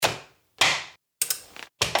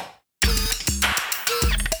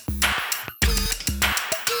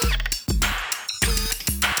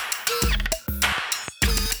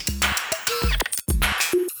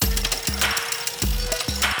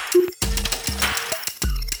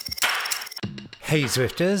Hey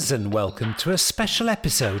Zwifters, and welcome to a special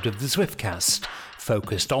episode of the Zwiftcast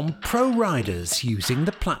focused on pro riders using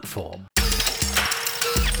the platform.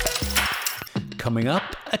 Coming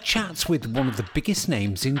up, a chat with one of the biggest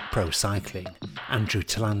names in pro cycling, Andrew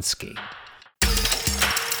Talansky.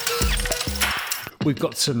 We've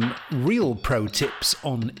got some real pro tips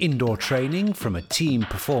on indoor training from a team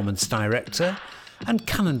performance director and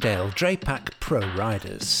Cannondale Drapac pro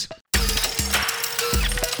riders.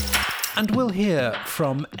 And we'll hear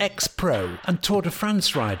from ex-pro and Tour de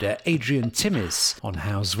France rider Adrian Timmis on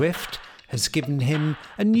how Zwift has given him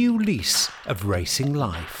a new lease of racing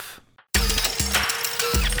life.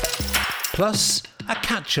 Plus, a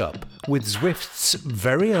catch-up with Zwift's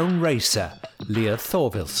very own racer, Leah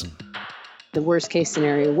Thorvilson. The worst case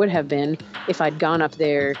scenario would have been if I'd gone up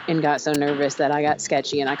there and got so nervous that I got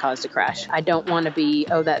sketchy and I caused a crash. I don't want to be,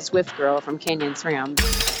 that Zwift girl from Canyon SRAM.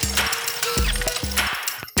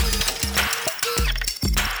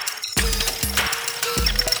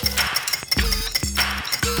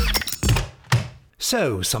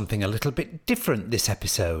 So, something a little bit different this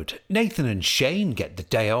episode. Nathan and Shane get the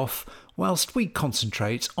day off, whilst we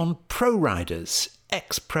concentrate on pro riders,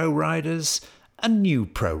 ex-pro riders and new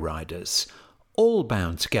pro riders, all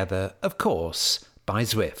bound together, of course, by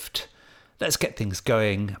Zwift. Let's get things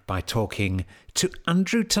going by talking to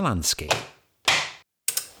Andrew Talansky.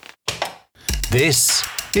 This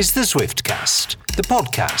is the Zwiftcast, the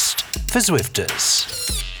podcast for Zwifters.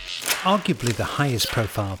 Arguably the highest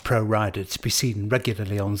profile pro rider to be seen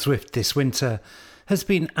regularly on Zwift this winter has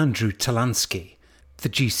been Andrew Talansky, the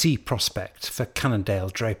GC prospect for Cannondale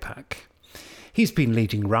Drapac. He's been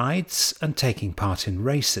leading rides and taking part in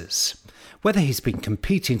races. Whether he's been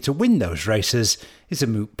competing to win those races is a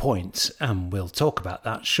moot point, and we'll talk about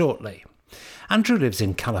that shortly. Andrew lives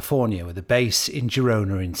in California with a base in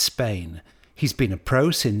Girona in Spain. He's been a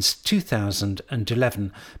pro since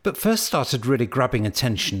 2011, but first started really grabbing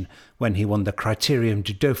attention when he won the Criterium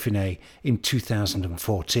du Dauphiné in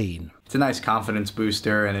 2014. It's a nice confidence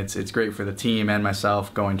booster, and it's great for the team and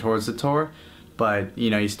myself going towards the Tour. But,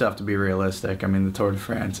 you still have to be realistic. I mean, the Tour de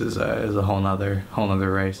France is a whole nother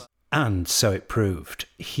race. And so it proved.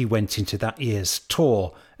 He went into that year's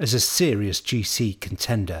Tour as a serious GC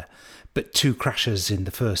contender, but 2 crashes in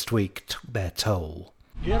the first week took their toll.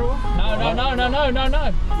 No.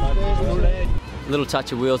 Little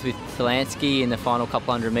touch of wheels with Talansky in the final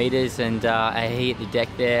couple hundred metres, and he hit the deck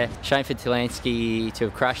there. Shame for Talansky to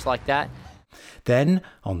have crashed like that. Then,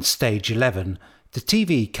 on stage 11, the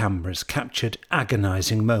TV cameras captured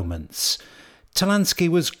agonising moments. Talansky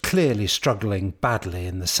was clearly struggling badly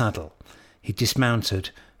in the saddle. He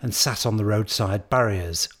dismounted and sat on the roadside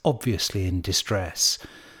barriers, obviously in distress.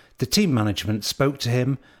 The team management spoke to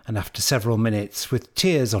him, and after several minutes, with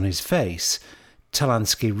tears on his face,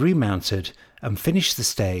 Talansky remounted and finished the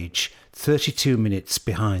stage 32 minutes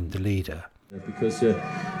behind the leader. Because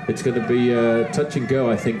it's going to be touch and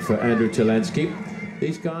go, I think, for Andrew Talansky.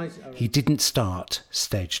 These guys He didn't start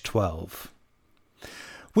stage 12.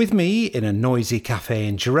 With me in a noisy cafe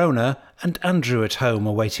in Girona and Andrew at home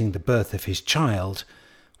awaiting the birth of his child,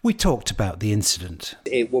 we talked about the incident.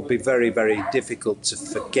 It would be very, very difficult to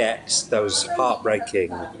forget those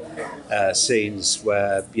heartbreaking scenes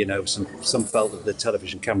where, some felt that the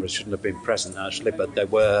television cameras shouldn't have been present actually, but they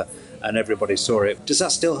were, and everybody saw it. Does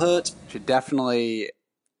that still hurt? Should definitely,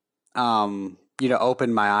 open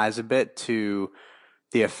my eyes a bit to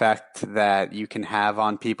the effect that you can have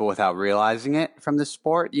on people without realizing it from this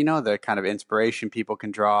sport. The kind of inspiration people can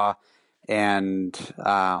draw, and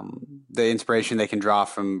the inspiration they can draw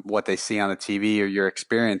from what they see on the TV or your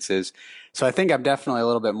experiences. So I think I'm definitely a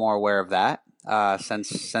little bit more aware of that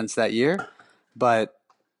since that year. But,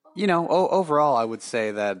 overall, I would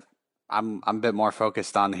say that I'm a bit more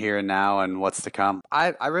focused on the here and now and what's to come.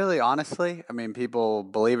 I really, honestly, people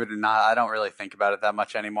believe it or not, I don't really think about it that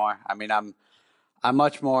much anymore. I'm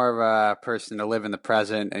much more of a person to live in the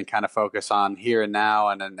present and kind of focus on here and now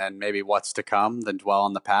and maybe what's to come than dwell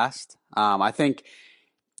on the past. I think,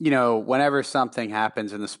 whenever something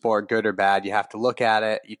happens in the sport, good or bad, you have to look at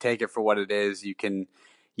it. You take it for what it is. You can,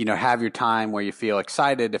 have your time where you feel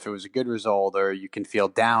excited if it was a good result, or you can feel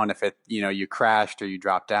down if you crashed or you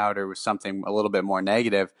dropped out or was something a little bit more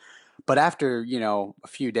negative. But after, a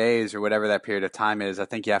few days or whatever that period of time is, I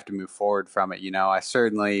think you have to move forward from it.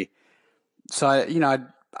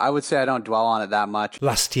 I would say I don't dwell on it that much.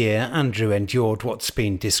 Last year, Andrew endured what's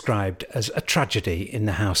been described as a tragedy in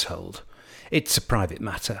the household. It's a private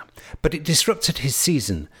matter, but it disrupted his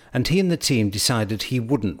season, and he and the team decided he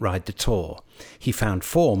wouldn't ride the Tour. He found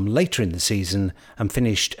form later in the season and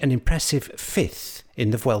finished an impressive 5th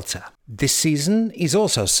in the Vuelta. This season, he's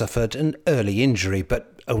also suffered an early injury,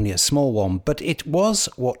 but only a small one, but it was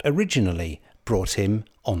what originally brought him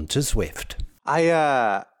onto Zwift.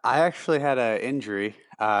 I actually had an injury.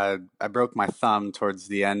 I broke my thumb towards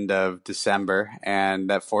the end of December, and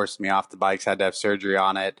that forced me off the bikes. I had to have surgery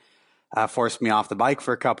on it. Forced me off the bike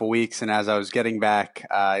for a couple weeks, and as I was getting back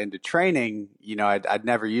into training, I'd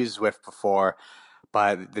never used Zwift before,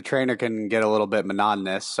 but the trainer can get a little bit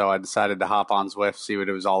monotonous, so I decided to hop on Zwift, see what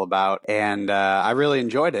it was all about, and I really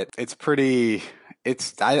enjoyed it. I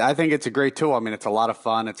think it's a great tool. I mean, it's a lot of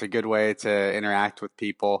fun. It's a good way to interact with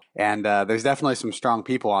people, and there's definitely some strong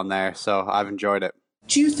people on there, so I've enjoyed it.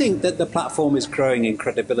 Do you think that the platform is growing in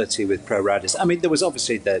credibility with pro riders? I mean, there was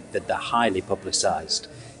obviously the highly publicised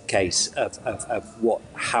case of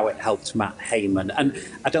how it helped Matt Hayman, and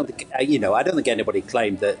I don't think anybody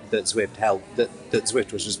claimed that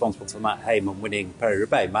Zwift was responsible for Matt Hayman winning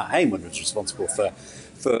Paris-Roubaix. Matt Hayman was responsible for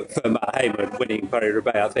Matt Hayman winning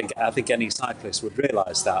Paris-Roubaix. I think any cyclist would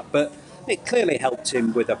realise that, but it clearly helped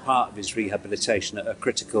him with a part of his rehabilitation at a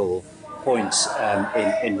critical point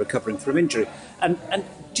in recovering from injury. And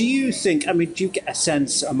do you think, do you get a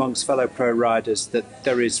sense amongst fellow pro riders that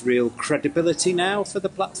there is real credibility now for the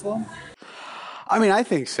platform? I mean, I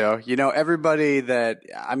think so. Everybody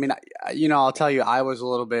I'll tell you, I was a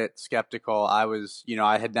little bit skeptical. I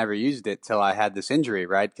had never used it till I had this injury,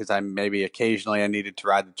 right? Because occasionally I needed to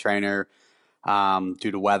ride the trainer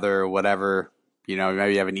due to weather or whatever.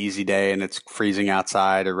 Maybe you have an easy day and it's freezing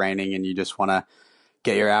outside or raining and you just want to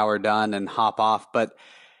get your hour done and hop off. But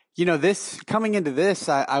coming into this,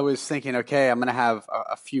 I was thinking, okay, I'm going to have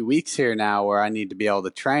a few weeks here now where I need to be able to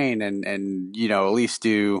train and at least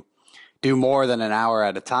do more than an hour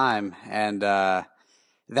at a time. And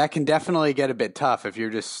that can definitely get a bit tough if you're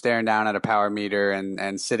just staring down at a power meter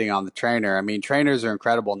and sitting on the trainer. I mean, trainers are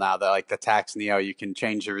incredible now. They're like the Tax Neo. You can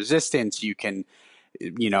change the resistance. You can,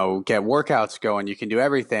 get workouts going. You can do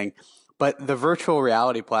everything. But the virtual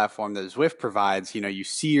reality platform that Zwift provides, you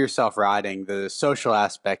see yourself riding, the social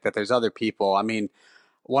aspect that there's other people. I mean,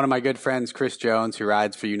 one of my good friends, Chris Jones, who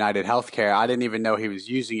rides for United Healthcare, I didn't even know he was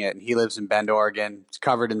using it. And he lives in Bend, Oregon. It's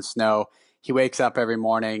covered in snow. He wakes up every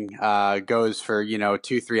morning, goes for,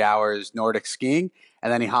 2-3 hours Nordic skiing,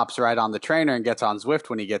 and then he hops right on the trainer and gets on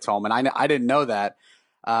Zwift when he gets home. And I didn't know that.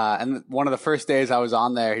 And one of the first days I was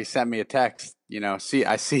on there, he sent me a text, I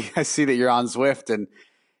see that you're on Zwift. And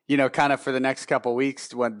kind of for the next couple of weeks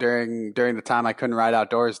during the time I couldn't ride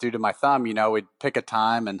outdoors due to my thumb, we'd pick a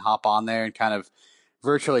time and hop on there and kind of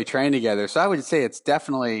virtually train together. So I would say it's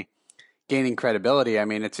definitely gaining credibility. I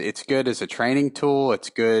mean, it's good as a training tool. It's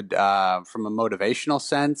good from a motivational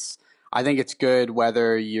sense. I think it's good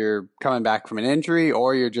whether you're coming back from an injury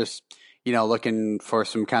or you're just, looking for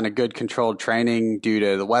some kind of good controlled training due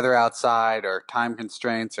to the weather outside or time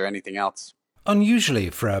constraints or anything else.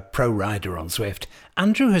 Unusually for a pro rider on Zwift,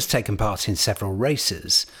 Andrew has taken part in several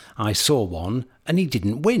races. I saw one and he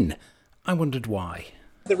didn't win. I wondered why.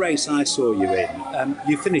 The race I saw you in,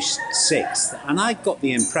 you finished 6th, and I got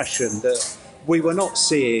the impression that we were not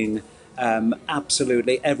seeing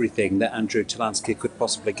absolutely everything that Andrew Talansky could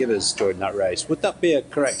possibly give us during that race. Would that be a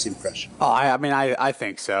correct impression? Oh, I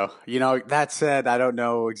think so. That said, I don't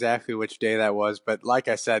know exactly which day that was, but like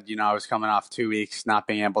I said, I was coming off 2 weeks not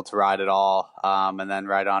being able to ride at all, and then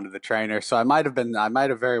right onto the trainer. So I might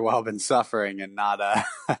have very well been suffering and not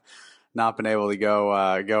not been able to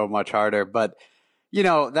go much harder. But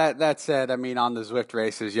that said, on the Zwift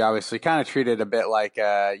races, you obviously kind of treat it a bit like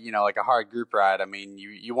a hard group ride. I mean,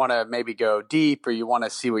 you want to maybe go deep or you want to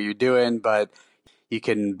see what you're doing, but you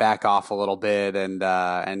can back off a little bit and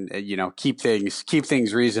keep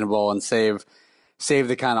things reasonable and save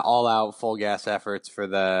the kind of all out full gas efforts for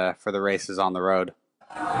the races on the road.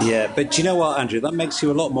 Yeah, but do you know what, Andrew? That makes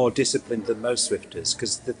you a lot more disciplined than most Zwifters,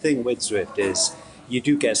 because the thing with Zwift is you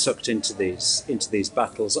do get sucked into these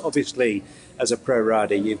battles. Obviously, as a pro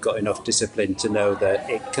rider, you've got enough discipline to know that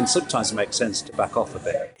it can sometimes make sense to back off a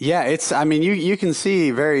bit. Yeah, you can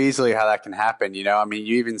see very easily how that can happen. You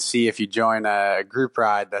even see if you join a group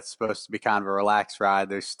ride that's supposed to be kind of a relaxed ride,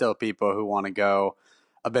 there's still people who want to go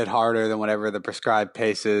a bit harder than whatever the prescribed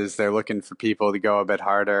pace is. They're looking for people to go a bit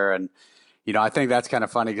harder. And, I think that's kind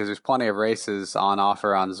of funny because there's plenty of races on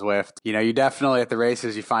offer on Zwift. You definitely at the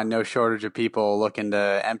races, you find no shortage of people looking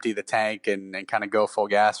to empty the tank and kind of go full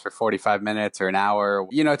gas for 45 minutes or an hour.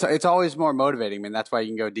 It's always more motivating. I mean, that's why you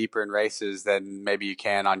can go deeper in races than maybe you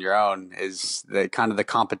can on your own, is the kind of the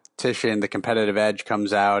competition, the competitive edge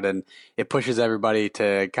comes out, and it pushes everybody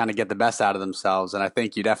to kind of get the best out of themselves. And I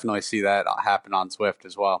think you definitely see that happen on Zwift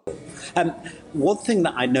as well. One thing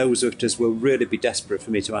that I know Zwifters will really be desperate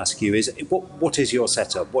for me to ask you is, what is your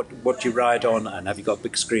setup? What do you ride on, and have you got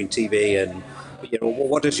big screen TV? And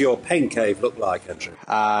what does your pain cave look like, Andrew?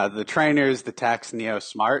 The trainer's the Tacx Neo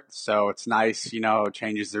Smart, so it's nice.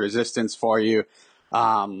 Changes the resistance for you.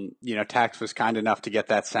 Tacx was kind enough to get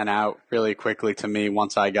that sent out really quickly to me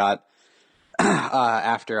once I got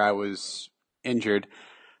after I was injured.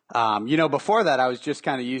 Before that, I was just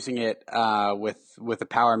kind of using it with a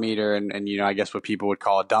power meter and I guess what people would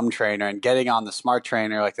call a dumb trainer, and getting on the smart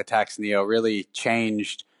trainer like the Tacx Neo really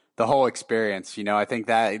changed the whole experience. I think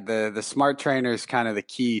that the smart trainer is kind of the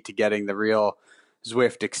key to getting the real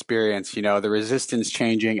Zwift experience, the resistance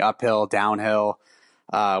changing uphill, downhill,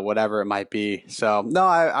 whatever it might be. So no,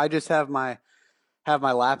 I just have my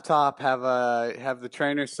laptop, have the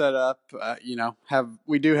trainer set up,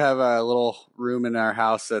 we do have a little room in our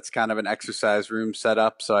house that's kind of an exercise room set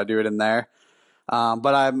up, so I do it in there.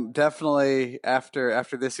 But I'm definitely after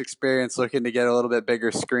this experience looking to get a little bit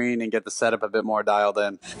bigger screen and get the setup a bit more dialed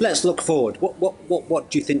in. Let's look forward. What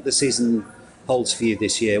do you think the season holds for you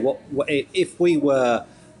this year? What if we were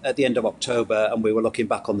at the end of October and we were looking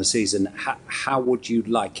back on the season, how would you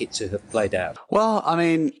like it to have played out? Well, I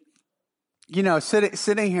mean,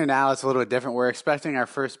 sitting here now is a little bit different. We're expecting our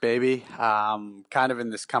first baby kind of in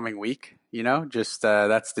this coming week, that's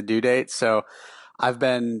the due date. So I've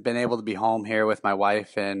been able to be home here with my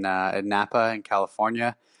wife in Napa in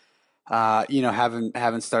California.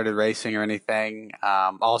 Haven't started racing or anything.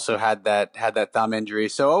 Also had that thumb injury.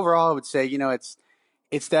 So overall, I would say,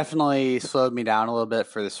 it's definitely slowed me down a little bit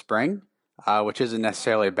for the spring. Which isn't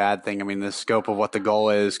necessarily a bad thing. I mean, the scope of what the goal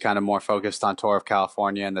is kind of more focused on Tour of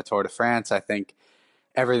California and the Tour de France. I think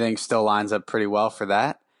everything still lines up pretty well for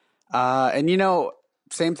that.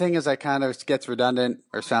 Same thing as I kind of gets redundant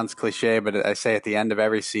or sounds cliche, but I say at the end of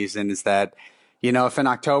every season is that, if in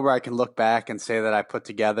October I can look back and say that I put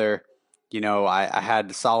together, I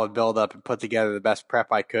had a solid build up and put together the best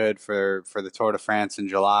prep I could for the Tour de France in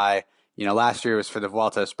July. Last year was for the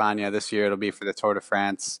Vuelta a España. This year it'll be for the Tour de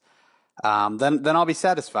France. Then I'll be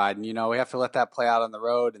satisfied. And, we have to let that play out on the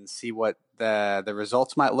road and see what the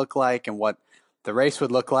results might look like and what the race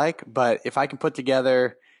would look like. But if I can put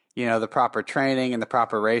together, the proper training and the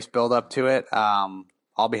proper race build up to it,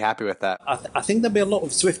 I'll be happy with that. I think there'll be a lot of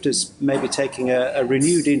Zwifters maybe taking a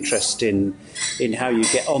renewed interest in how you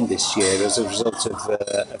get on this year as a result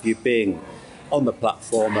of you being on the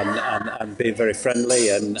platform and being very friendly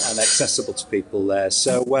and accessible to people there.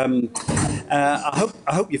 So I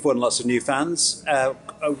hope you've won lots of new fans.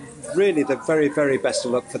 Really, the very, very best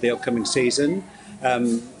of luck for the upcoming season.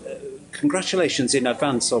 Congratulations in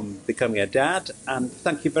advance on becoming a dad, and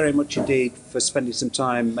thank you very much indeed for spending some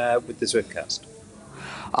time with the Zwiftcast.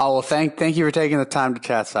 Oh, well, thank you for taking the time to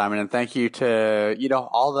chat, Simon, and thank you to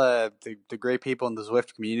all the great people in the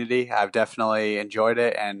Zwift community. I've definitely enjoyed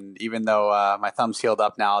it, and even though my thumb's healed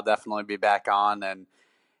up now, I'll definitely be back on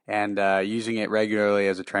and using it regularly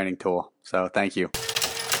as a training tool. So thank you.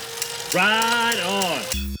 Right on.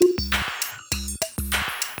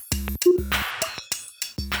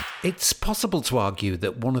 It's possible to argue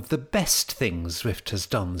that one of the best things Zwift has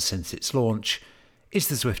done since its launch is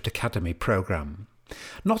the Zwift Academy programme.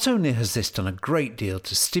 Not only has this done a great deal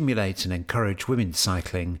to stimulate and encourage women's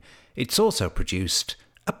cycling, it's also produced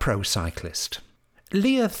a pro cyclist.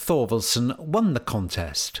 Leah Thorvilson won the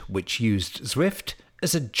contest, which used Zwift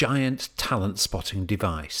as a giant talent spotting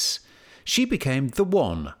device. She became the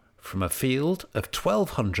one from a field of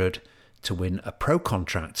 1,200 to win a pro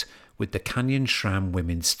contract with the Canyon SRAM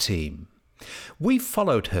women's team. We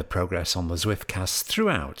followed her progress on the Zwiftcast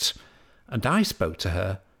throughout, and I spoke to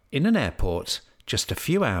her in an airport just a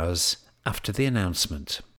few hours after the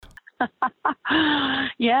announcement.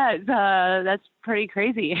 Yeah, that's pretty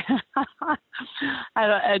crazy.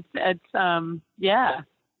 It's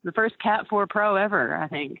the first Cat 4 Pro ever, I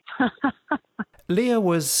think. Leah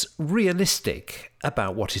was realistic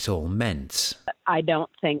about what it all meant. I don't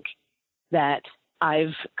think that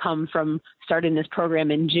I've come from starting this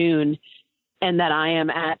program in June and that I am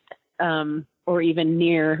at or even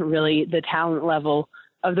near really the talent level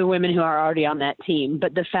of the women who are already on that team.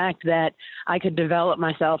 But the fact that I could develop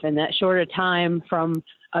myself in that short a time from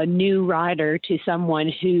a new rider to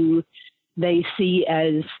someone who they see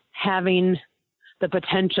as having the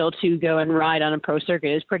potential to go and ride on a pro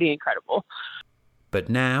circuit is pretty incredible. But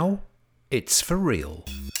now it's for real.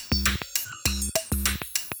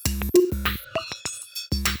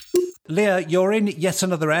 Leah, you're in yet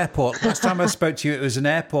another airport. Last time I spoke to you, it was an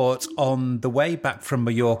airport on the way back from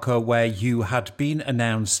Mallorca where you had been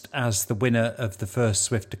announced as the winner of the first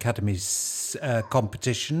Zwift Academy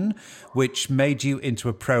competition, which made you into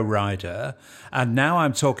a pro rider. And now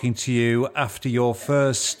I'm talking to you after your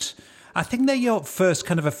first, I think they're your first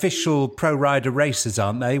kind of official pro rider races,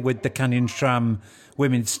 aren't they, with the Canyon SRAM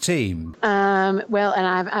women's team? Well, and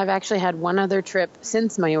I've actually had one other trip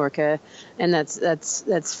since Mallorca, and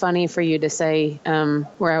that's funny for you to say,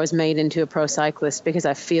 where I was made into a pro cyclist, because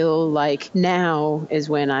I feel like now is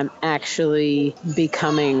when I'm actually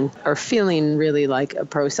becoming or feeling really like a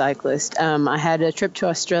pro cyclist. I had a trip to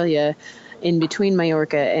Australia in between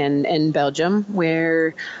Mallorca and Belgium,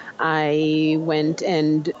 where I went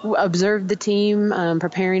and observed the team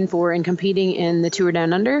preparing for and competing in the Tour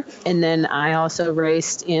Down Under. And then I also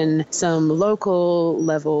raced in some local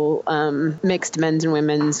level mixed men's and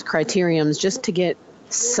women's criteriums just to get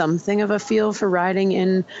something of a feel for riding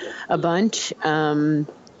in a bunch.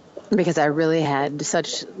 Because I really had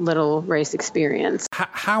such little race experience.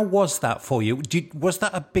 How was that for you? Was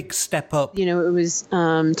that a big step up? You know, it was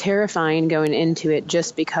terrifying going into it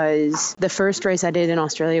just because the first race I did in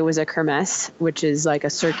Australia was a kermesse, which is like a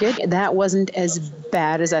circuit. That wasn't as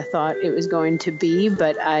bad as I thought it was going to be,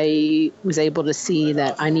 but I was able to see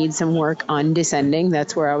that I need some work on descending.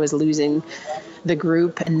 That's where I was losing the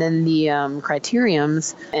group, and then the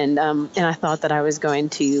criteriums, and I thought that I was going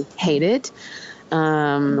to hate it.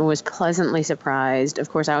 Was pleasantly surprised. Of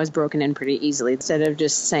course, I was broken in pretty easily. Instead of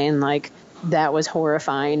just saying like that was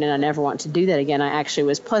horrifying and I never want to do that again, I actually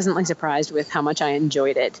was pleasantly surprised with how much I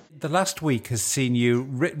enjoyed it. The last week has seen you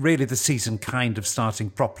really the season kind of starting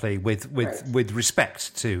properly with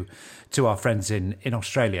respect to our friends in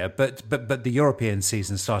Australia, but the European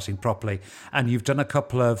season starting properly, and you've done a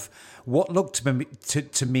couple of what looked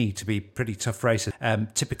to me to be pretty tough races.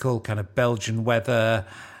 Typical kind of Belgian weather.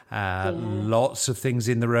 Lots of things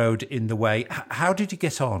in the road, in the way. How did you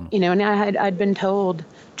get on? You know, and I'd been told,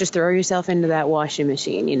 just throw yourself into that washing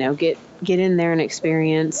machine, you know, get in there and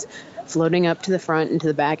experience floating up to the front and to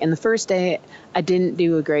the back. And the first day, I didn't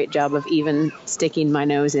do a great job of even sticking my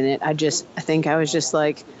nose in it. I think I was just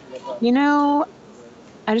like, you know,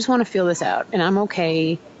 I just want to feel this out. And I'm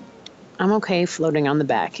okay floating on the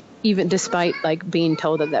back, even despite like being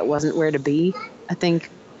told that wasn't where to be. I think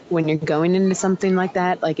when you're going into something like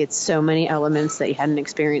that, like it's so many elements that you hadn't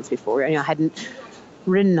experienced before. You know, I hadn't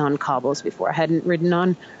ridden on cobbles before. I hadn't ridden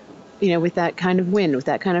on, you know, with that kind of wind, with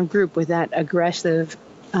that kind of group, with that aggressive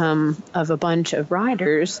of a bunch of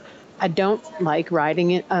riders. I don't like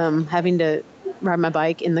riding it, having to ride my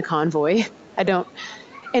bike in the convoy. I don't.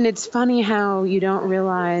 And it's funny how you don't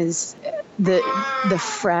realize the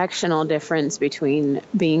fractional difference between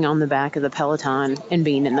being on the back of the peloton and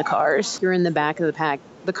being in the cars. You're in the back of the pack.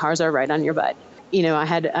 The cars are right on your butt. You know, I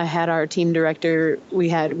had our team director,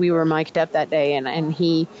 we were mic'd up that day, and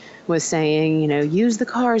he was saying, you know, use the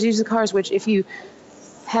cars, which if you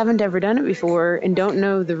haven't ever done it before and don't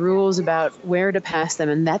know the rules about where to pass them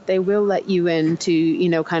and that they will let you in to, you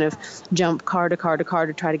know, kind of jump car to car to car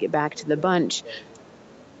to try to get back to the bunch,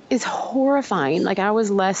 is horrifying. Like I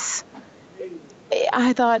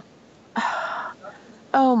thought,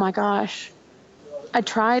 oh my gosh, I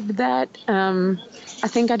tried that. I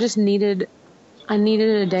think I just needed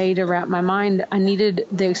a day to wrap my mind. I needed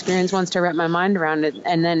the experience once to wrap my mind around it,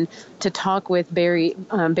 and then to talk with Barry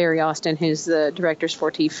Austin, who's the director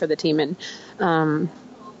sportif for the team, and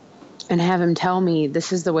have him tell me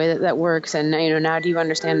this is the way that works, and you know, now do you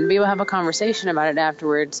understand? We will have a conversation about it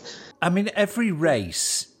afterwards. I mean, every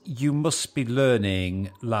race you must be learning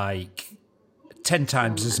like 10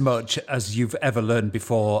 times as much as you've ever learned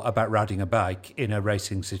before about riding a bike in a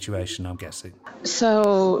racing situation, I'm guessing.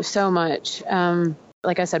 So much.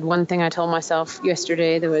 Like I said, one thing I told myself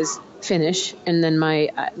yesterday, there was finish. And then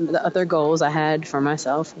the other goals I had for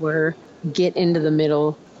myself were get into the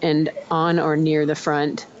middle and on or near the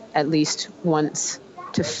front at least once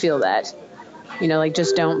to feel that. You know, like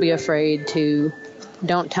just don't be afraid to...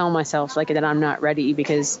 Don't tell myself like that I'm not ready,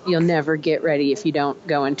 because you'll never get ready if you don't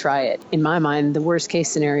go and try it. In my mind, the worst case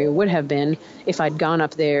scenario would have been if I'd gone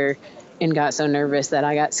up there and got so nervous that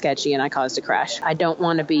I got sketchy and I caused a crash. I don't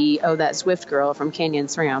want to be, that Zwift girl from Canyon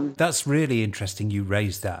SRAM. That's really interesting you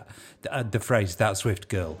raised that, the phrase, that Zwift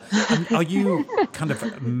girl. Are you kind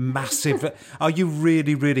of massive? Are you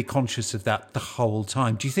really, really conscious of that the whole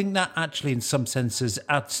time? Do you think that actually in some senses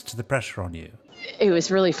adds to the pressure on you? it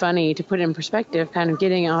was really funny to put it in perspective, kind of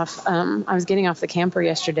getting off. I was getting off the camper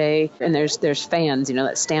yesterday, and there's fans,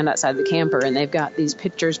 that stand outside the camper, and they've got these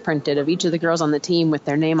pictures printed of each of the girls on the team with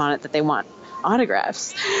their name on it that they want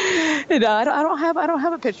autographs. And I don't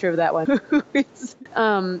have a picture of that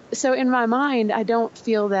one. So in my mind, I don't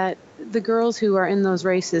feel that the girls who are in those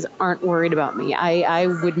races aren't worried about me. I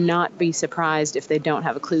would not be surprised if they don't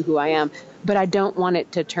have a clue who I am, but I don't want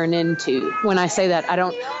it to turn into, when I say that, I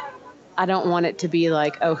don't want it to be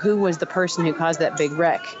like, oh, who was the person who caused that big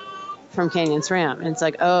wreck from Canyon SRAM? And it's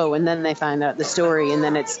like, oh, and then they find out the story. And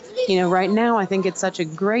then it's, right now I think it's such a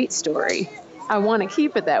great story. I want to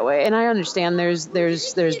keep it that way. And I understand there's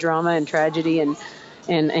drama and tragedy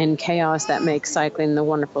and chaos that makes cycling the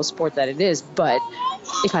wonderful sport that it is. But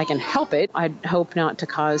if I can help it, I'd hope not to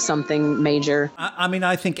cause something major. I mean,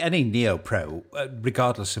 I think any neo-pro,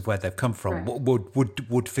 regardless of where they've come from,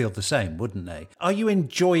 would feel the same, wouldn't they? Are you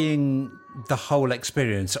enjoying the whole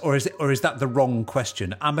experience, or is that the wrong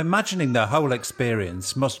question? I'm imagining the whole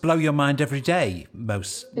experience must blow your mind every day,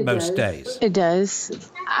 most days. It does.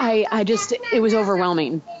 It was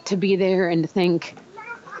overwhelming to be there and to think,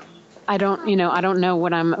 I don't know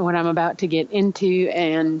what I'm about to get into,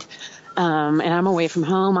 and I'm away from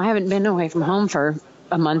home. I haven't been away from home for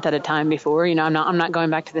a month at a time before. I'm not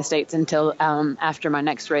going back to the States until after my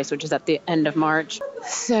next race, which is at the end of March.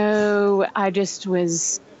 So I just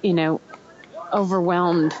was,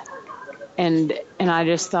 overwhelmed, and I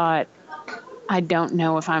just thought, I don't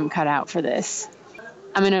know if I'm cut out for this.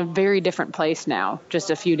 I'm in a very different place now,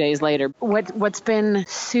 just a few days later. What's been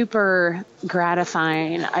super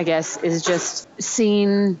gratifying, I guess, is just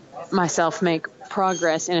seeing myself make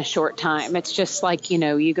progress in a short time. It's just like,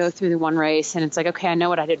 you go through the one race and it's like, okay, I know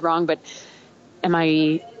what I did wrong, but can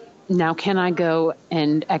I go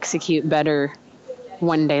and execute better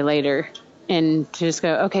one day later? And to just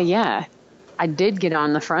go, okay, yeah, I did get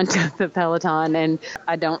on the front of the peloton, and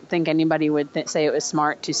I don't think anybody would say it was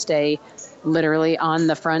smart to stay literally on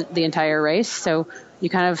the front the entire race. So you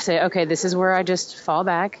kind of say, okay, this is where I just fall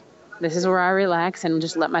back. This is where I relax and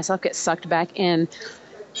just let myself get sucked back in.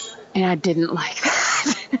 And I didn't like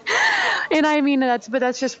that. And I mean,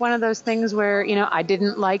 that's just one of those things where, I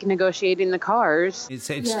didn't like negotiating the cars. It's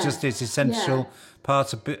essential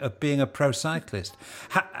part of being a pro cyclist.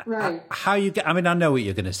 How you get? I mean, I know what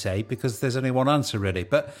you're going to say because there's only one answer really.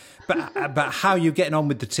 But how you getting on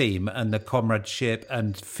with the team and the comradeship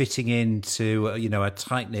and fitting into a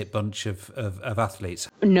tight knit bunch of athletes?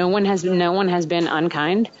 No one has been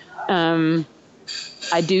unkind.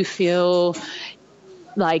 I do feel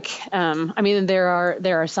like there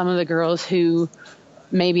are some of the girls who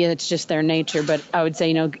maybe it's just their nature, but I would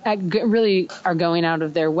say really are going out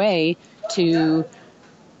of their way to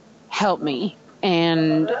help me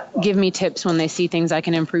and give me tips when they see things I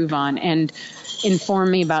can improve on, and inform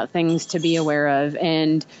me about things to be aware of,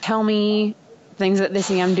 and tell me things that they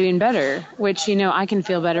see I'm doing better, which, I can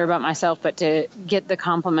feel better about myself, but to get the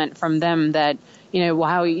compliment from them that,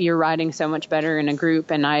 wow, you're riding so much better in a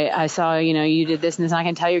group, and I saw, you did this and this, and I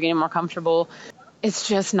can tell you're getting more comfortable. It's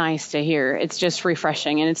just nice to hear. It's just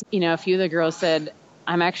refreshing. And it's, a few of the girls said,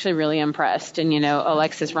 I'm actually really impressed. And,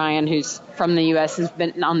 Alexis Ryan, who's from the U.S., has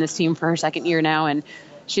been on this team for her second year now. And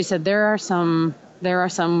she said there are some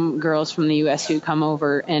girls from the U.S. who come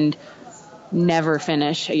over and never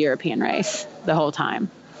finish a European race the whole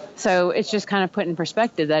time. So it's just kind of put in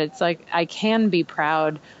perspective that it's like I can be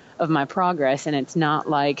proud of my progress. And it's not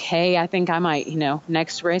like, hey, I think I might,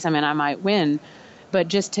 next race, I might win. But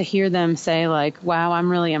just to hear them say like, wow, I'm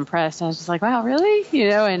really impressed. I was just like, wow, really?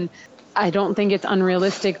 And I don't think it's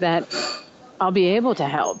unrealistic that I'll be able to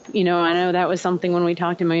help. I know that was something when we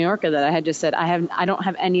talked in Mallorca that I had just said, I don't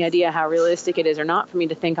have any idea how realistic it is or not for me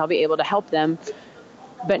to think I'll be able to help them.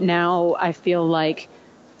 But now I feel like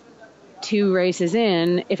 2 races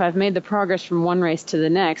in, if I've made the progress from one race to the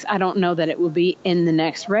next, I don't know that it will be in the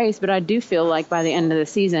next race, but I do feel like by the end of the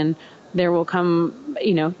season, there will come,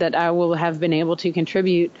 that I will have been able to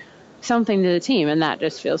contribute something to the team, and that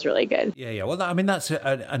just feels really good. Yeah. Well, that's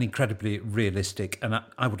an incredibly realistic and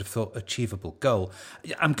I would have thought achievable goal.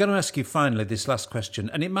 I'm going to ask you finally this last question,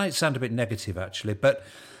 and it might sound a bit negative actually, but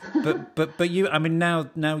you,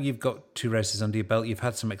 now you've got 2 races under your belt. You've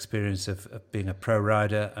had some experience of being a pro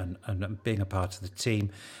rider and being a part of the team.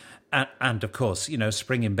 And of course,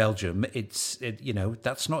 spring in Belgium,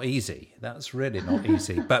 that's not easy. That's really not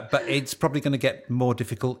easy. But it's probably going to get more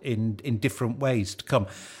difficult in different ways to come.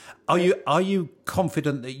 Are you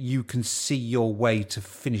confident that you can see your way to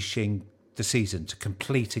finishing the season, to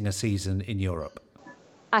completing a season in Europe?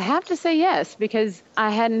 I have to say yes, because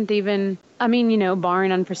I hadn't even,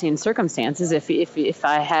 barring unforeseen circumstances, if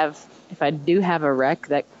I if I do have a wreck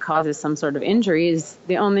that causes some sort of injury, is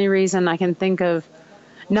the only reason I can think of.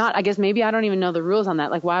 Not, I guess maybe I don't even know the rules on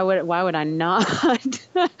that. Like, why would I not?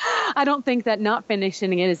 I don't think that not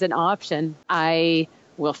finishing it is an option. I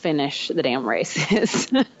will finish the damn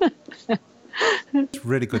races. It's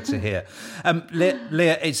really good to hear.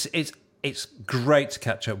 Leah, it's great to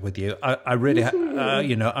catch up with you. I really,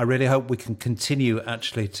 I really hope we can continue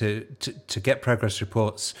actually to get progress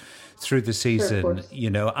reports through the season,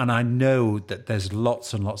 sure, and I know that there's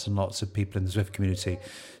lots and lots and lots of people in the Zwift community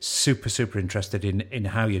super interested in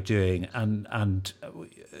how you're doing, and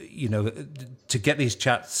to get these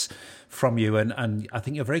chats from you, and I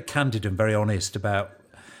think you're very candid and very honest about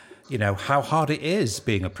how hard it is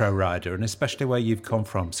being a pro rider, and especially where you've come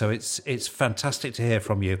from. So it's fantastic to hear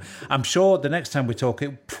from you. I'm sure the next time we talk,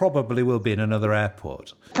 it probably will be in another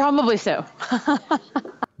airport. Probably so.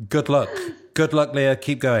 Good luck. Good luck, Leah.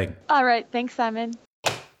 Keep going. All right. Thanks, Simon.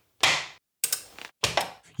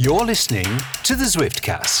 You're listening to the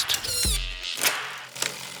Zwiftcast.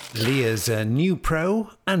 Leah's a new pro.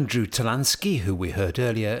 Andrew Talansky, who we heard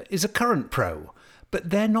earlier, is a current pro. But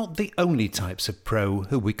they're not the only types of pro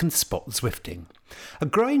who we can spot Zwifting. A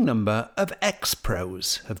growing number of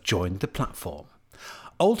ex-pros have joined the platform.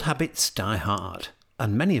 Old habits die hard,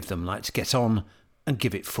 and many of them like to get on and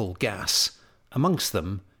give it full gas. Amongst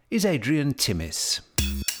them is Adrian Timmis.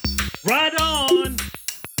 Right on!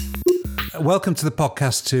 Welcome to the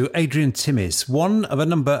podcast to Adrian Timmis, one of a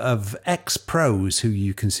number of ex-pros who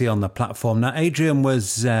you can see on the platform. Now, Adrian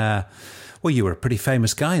was... you were a pretty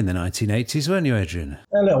famous guy in the 1980s, weren't you, Adrian?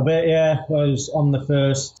 A little bit, yeah. I was on the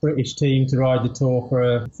first British team to ride the Tour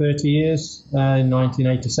for 30 years in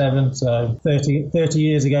 1987, so 30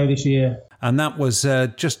 years ago this year. And that was,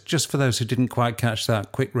 just for those who didn't quite catch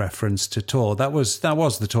that quick reference to Tour, that was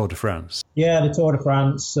the Tour de France. Yeah, the Tour de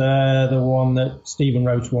France, the one that Stephen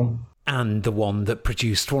Roach won. And the one that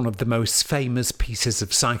produced one of the most famous pieces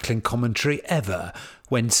of cycling commentary ever,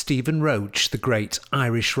 when Stephen Roach, the great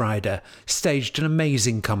Irish rider, staged an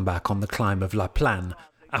amazing comeback on the climb of La Plagne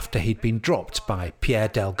after he'd been dropped by Pierre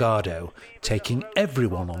Delgado, taking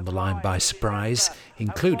everyone on the line by surprise,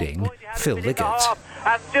 including Phil Liggett.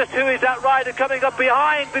 And just who is that rider coming up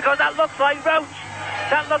behind? Because that looks like Roach.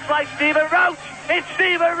 That looks like Stephen Roach. It's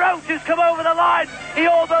Stephen Roach who's come over the line. He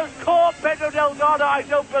almost caught Pedro Delgado. I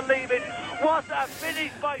don't believe it. What a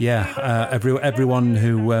finish by everyone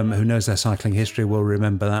who knows their cycling history will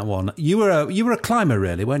remember that one. You were a climber,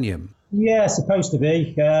 really, weren't you? Yeah, supposed to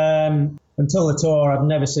be. Until the Tour, I've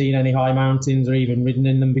never seen any high mountains or even ridden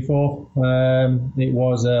in them before. It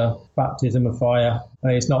was a baptism of fire.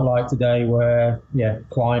 It's not like today where,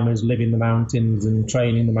 climbers live in the mountains and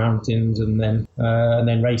train in the mountains and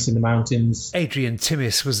then race in the mountains. Adrian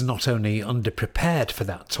Timmis was not only underprepared for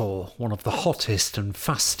that Tour, one of the hottest and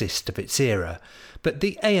fastest of its era, but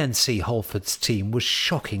the ANC Halfords team was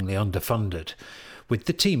shockingly underfunded, with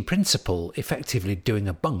the team principal effectively doing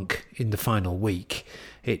a bunk in the final week.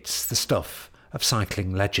 It's the stuff of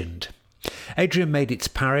cycling legend. Adrian made it to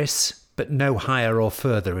Paris, but no higher or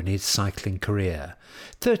further in his cycling career.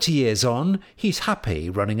 30 years on, he's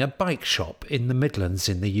happy running a bike shop in the Midlands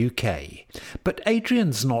in the UK. But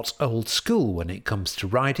Adrian's not old school when it comes to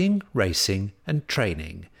riding, racing and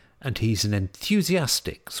training, and he's an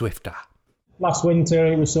enthusiastic Zwifter. Last winter,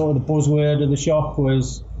 it was sort of the buzzword of the shop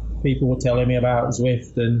was people were telling me about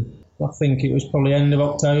Zwift, and I think it was probably end of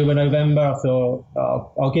October, November. I thought,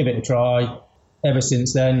 I'll give it a try. Ever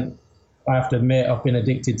since then, I have to admit, I've been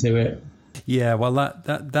addicted to it. Yeah, well,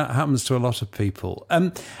 that happens to a lot of people.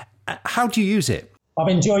 How do you use it? I've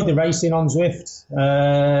enjoyed the racing on Zwift.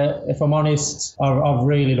 If I'm honest, I've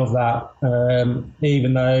really loved that,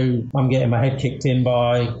 even though I'm getting my head kicked in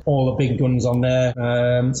by all the big guns on there.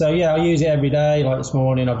 I use it every day. Like this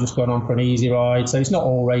morning, I've just gone on for an easy ride. So it's not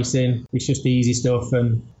all racing, it's just easy stuff.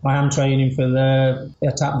 And I am training for the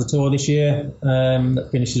Etape du Tour this year that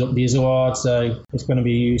finishes up the Izoard. So it's going to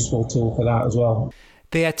be a useful tool for that as well.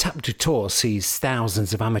 The Etape du Tour sees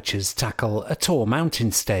thousands of amateurs tackle a Tour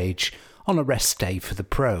mountain stage on a rest day for the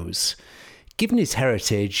pros. Given his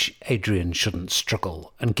heritage, Adrian shouldn't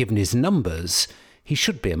struggle, and given his numbers, he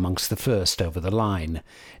should be amongst the first over the line.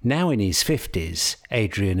 Now in his 50s,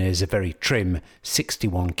 Adrian is a very trim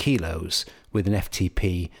 61 kilos with an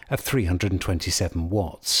FTP of 327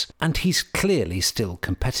 watts, and he's clearly still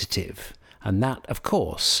competitive. And that, of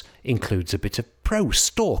course, includes a bit of pro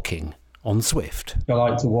stalking on Zwift. I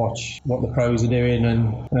like to watch what the pros are doing,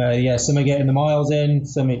 and some are getting the miles in,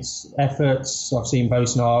 some it's efforts. I've seen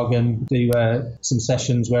Boasson do some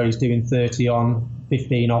sessions where he's doing 30 on,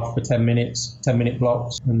 15 off for 10 minutes, 10-minute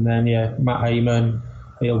blocks. And then, Matt Heyman,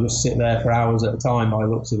 he'll just sit there for hours at a time by the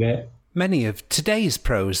looks of it. Many of today's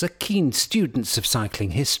pros are keen students of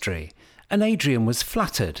cycling history, and Adrian was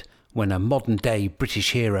flattered when a modern-day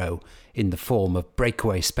British hero, in the form of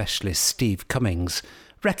breakaway specialist Steve Cummings,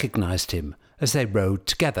 recognised him as they rode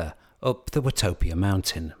together up the Watopia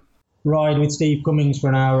mountain. Ride with Steve Cummings for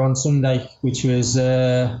an hour on Sunday, which was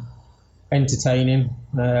entertaining.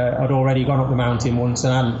 I'd already gone up the mountain once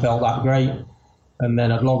and I hadn't felt that great. And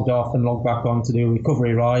then I'd logged off and logged back on to do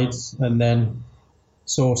recovery rides, and then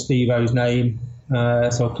saw Steve-O's name,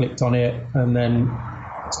 so I clicked on it and then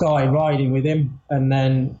started riding with him. And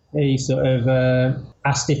then he sort of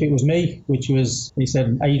asked if it was me, he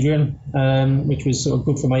said Adrian, which was sort of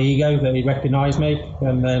good for my ego that he recognised me.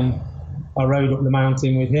 And then I rode up the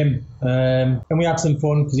mountain with him, and we had some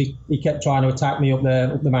fun because he kept trying to attack me up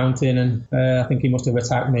the mountain, and I think he must have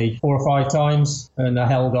attacked me 4 or 5 times, and I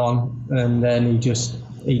held on, and then he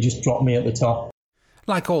just dropped me at the top.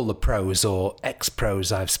 Like all the pros or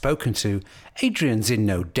ex-pros I've spoken to, Adrian's in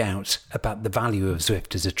no doubt about the value of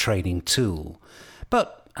Zwift as a training tool.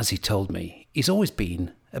 But, as he told me, he's always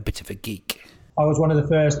been a bit of a geek. I was one of the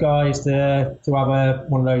first guys to have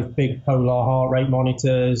one of those big polar heart rate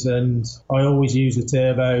monitors, and I always used the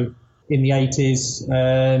turbo. In the 80s,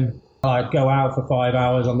 I'd go out for 5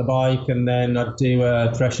 hours on the bike, and then I'd do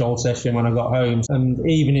a threshold session when I got home. And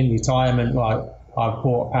even in retirement, like, I've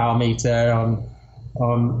bought a power meter.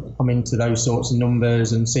 I'm into those sorts of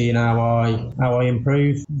numbers and seeing how I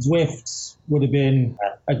improve. Zwift would have been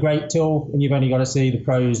a great tool, and you've only got to see the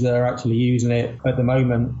pros that are actually using it at the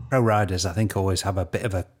moment. Pro riders, I think, always have a bit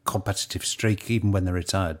of a competitive streak, even when they're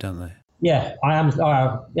retired, don't they? Yeah, I am.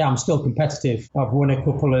 I'm still competitive. I've won a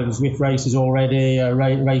couple of Zwift races already. I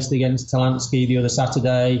raced against Talansky the other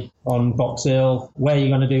Saturday on Box Hill. Where are you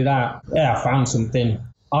going to do that? Yeah, I found something.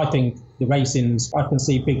 I think the racing's, I can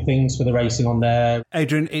see big things for the racing on there.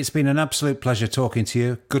 Adrian, it's been an absolute pleasure talking to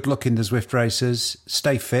you. Good luck in the Zwift races.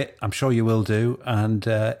 Stay fit. I'm sure you will do. And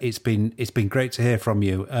it's been great to hear from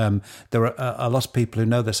you. There are a lot of people who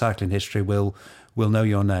know the cycling history will know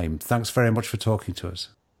your name. Thanks very much for talking to us.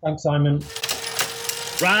 Thanks, Simon.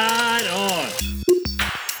 Ride on!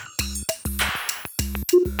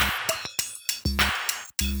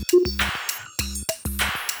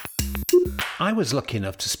 I was lucky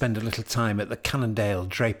enough to spend a little time at the Cannondale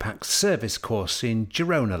Drapac service course in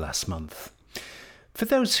Girona last month. For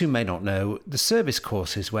those who may not know, the service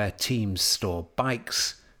course is where teams store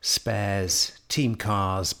bikes, spares, team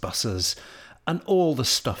cars, buses, and all the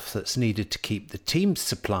stuff that's needed to keep the teams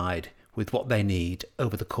supplied with what they need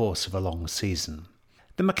over the course of a long season.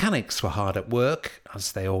 The mechanics were hard at work,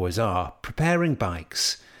 as they always are, preparing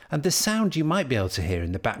bikes, and the sound you might be able to hear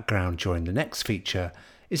in the background during the next feature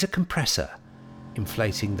is a compressor,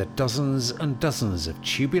 inflating the dozens and dozens of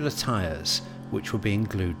tubular tyres which were being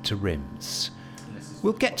glued to rims.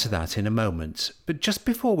 We'll get to that in a moment, but just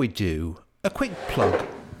before we do, a quick plug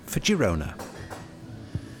for Girona.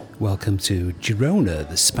 Welcome to Girona,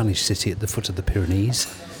 the Spanish city at the foot of the Pyrenees.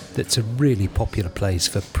 That's a really popular place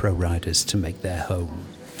for pro riders to make their home.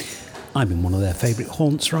 I'm in one of their favourite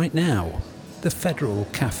haunts right now, the Federal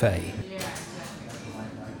Cafe.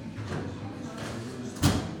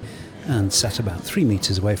 And sat about 3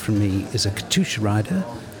 metres away from me is a Katusha rider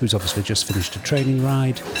who's obviously just finished a training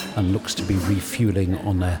ride and looks to be refuelling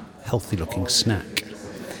on a healthy-looking snack.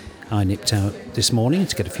 I nipped out this morning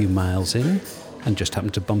to get a few miles in and just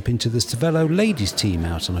happened to bump into the Cervelo ladies team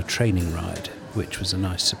out on a training ride, which was a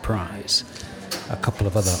nice surprise. A couple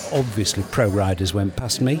of other obviously pro riders went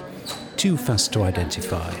past me, too fast to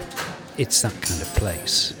identify. It's that kind of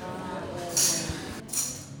place.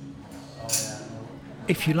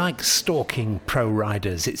 If you like stalking pro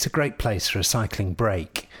riders, it's a great place for a cycling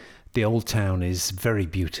break. The old town is very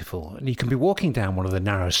beautiful, and you can be walking down one of the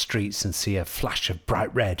narrow streets and see a flash of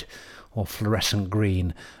bright red or fluorescent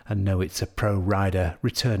green and know it's a pro rider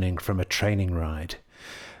returning from a training ride.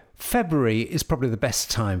 February is probably the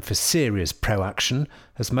best time for serious pro action,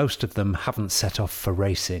 as most of them haven't set off for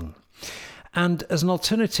racing. And as an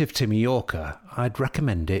alternative to Mallorca, I'd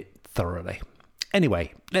recommend it thoroughly.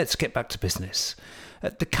 Anyway, let's get back to business.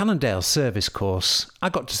 At the Cannondale service course, I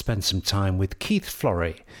got to spend some time with Keith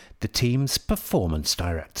Flory, the team's performance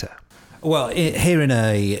director. Well, here in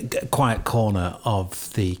a quiet corner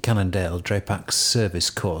of the Cannondale Drapac service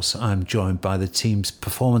course, I'm joined by the team's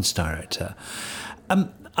performance director.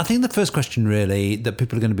 I think the first question really that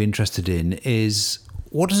people are going to be interested in is,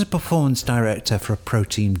 what does a performance director for a pro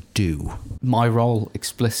team do? My role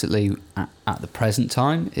explicitly at the present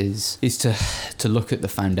time is to look at the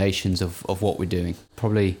foundations of what we're doing.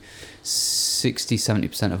 Probably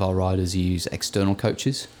 60-70% of our riders use external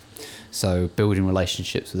coaches. So building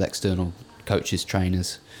relationships with external coaches,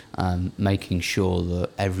 trainers, making sure that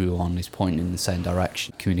everyone is pointing in the same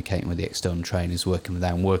direction, communicating with the external trainers, working with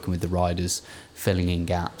them, working with the riders, filling in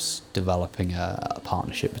gaps, developing a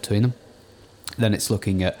partnership between them. Then it's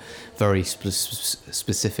looking at very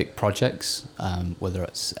specific projects, whether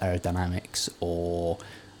it's aerodynamics or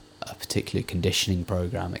a particular conditioning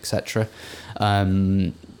program, etc.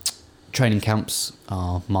 Training camps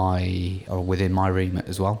are within my remit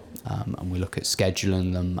as well, and we look at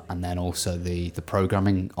scheduling them and then also the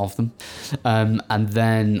programming of them, and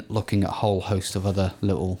then looking at a whole host of other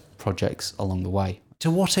little projects along the way. To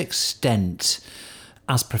what extent,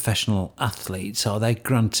 as professional athletes, are they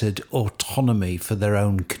granted autonomy for their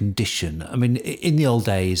own condition? I mean, in the old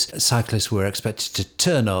days, cyclists were expected to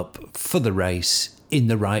turn up for the race in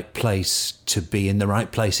the right place to be in the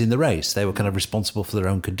right place in the race. They were kind of responsible for their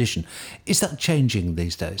own condition. Is that changing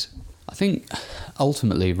these days? I think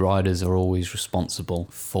ultimately riders are always responsible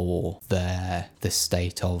for the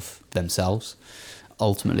state of themselves.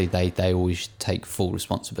 Ultimately, they always take full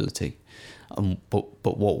responsibility.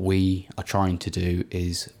 But what we are trying to do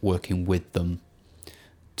is working with them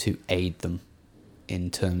to aid them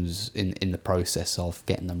in the process of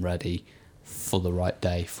getting them ready for the right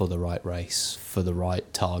day, for the right race, for the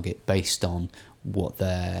right target, based on what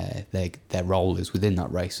their role is within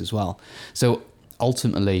that race as well. So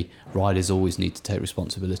ultimately, riders always need to take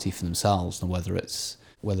responsibility for themselves, and whether it's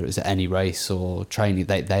at any race or training,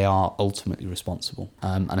 they are ultimately responsible.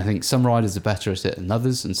 And I think some riders are better at it than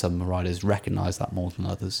others, and some riders recognise that more than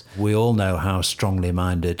others. We all know how strongly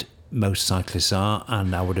minded most cyclists are,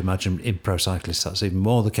 and I would imagine in pro cyclists that's even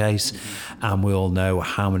more the case. And we all know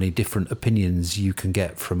how many different opinions you can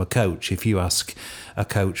get from a coach. If you ask a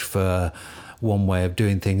coach for one way of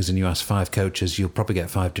doing things and you ask 5 coaches, you'll probably get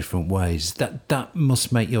 5 different ways. That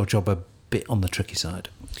must make your job a bit on the tricky side.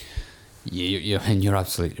 You're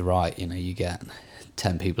absolutely right. You get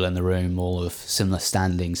 10 people in the room, all of similar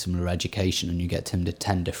standing, similar education, and you get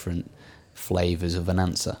 10 different flavours of an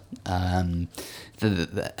answer. A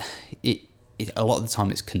lot of the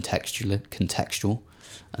time it's contextual,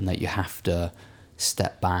 and that you have to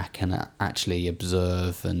step back and actually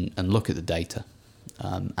observe and look at the data.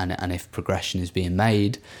 And if progression is being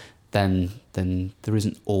made, then there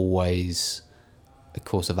isn't always a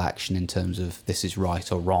course of action in terms of this is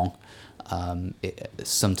right or wrong.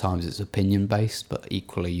 Sometimes it's opinion based, but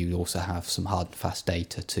equally you also have some hard and fast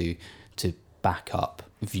data to back up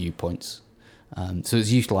viewpoints. So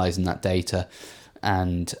it's utilising that data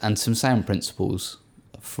and some sound principles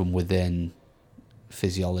from within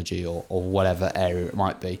physiology or whatever area it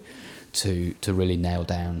might be to really nail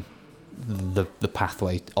down the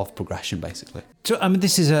pathway of progression, basically. So, I mean,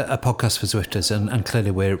 this is a podcast for Zwifters, and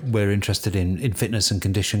clearly we're interested in fitness and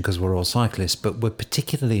condition because we're all cyclists, but we're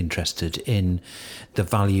particularly interested in the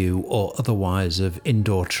value or otherwise of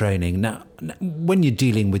indoor training. Now, when you're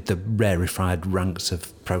dealing with the rarefied ranks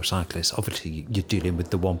of pro cyclists, obviously you're dealing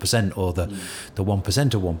with the 1% or the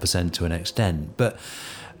 1% of 1% to an extent, but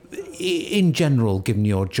in general, given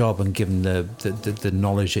your job and given the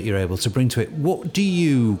knowledge that you're able to bring to it, what do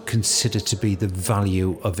you consider to be the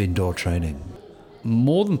value of indoor training?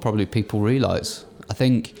 More than probably people realise. I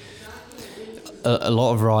think a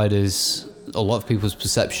lot of riders, a lot of people's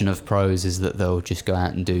perception of pros is that they'll just go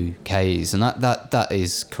out and do Ks, and that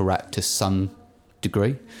is correct to some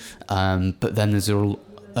degree. But then there's a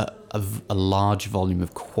large volume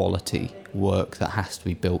of quality work that has to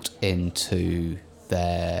be built into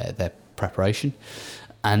their preparation,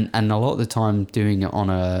 and a lot of the time doing it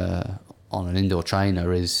on an indoor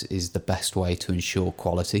trainer is the best way to ensure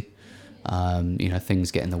quality.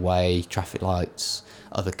 Things get in the way, traffic lights,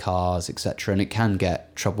 other cars, etc., and it can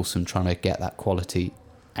get troublesome trying to get that quality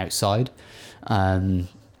outside. For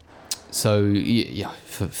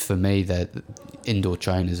me, the indoor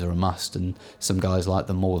trainers are a must, and some guys like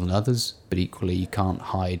them more than others, but equally you can't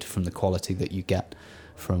hide from the quality that you get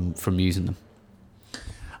from using them.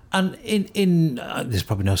 And in there's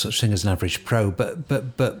probably no such thing as an average pro, but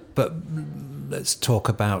let's talk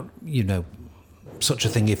about such a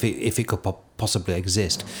thing if it could possibly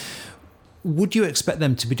exist. Would you expect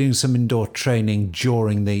them to be doing some indoor training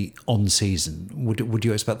during the on season? Would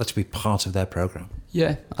you expect that to be part of their program?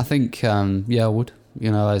 Yeah, I think I would.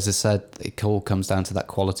 As I said, it all comes down to that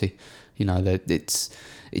quality. That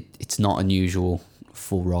it's not unusual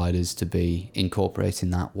for riders to be incorporating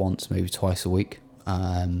that once, maybe twice a week.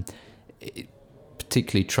 It's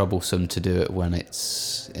particularly troublesome to do it when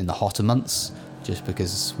it's in the hotter months, just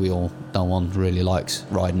because no one really likes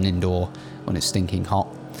riding indoor when it's stinking hot.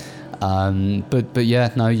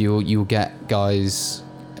 You'll get guys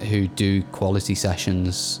who do quality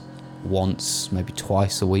sessions once, maybe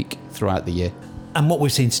twice a week throughout the year. And what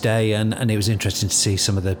we've seen today, and it was interesting to see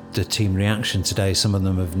some of the team reaction today. Some of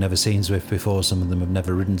them have never seen Zwift before, some of them have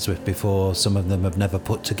never ridden Zwift before, some of them have never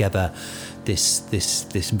put together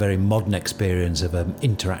this very modern experience of an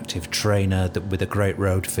interactive trainer with a great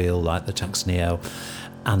road feel like the Tax Neo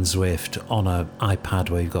and Zwift on an iPad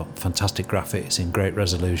where you've got fantastic graphics in great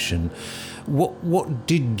resolution. What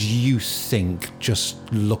did you think,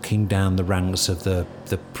 just looking down the ranks of the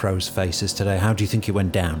pros' faces today? How do you think it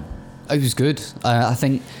went down? It was good. I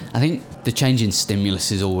think the change in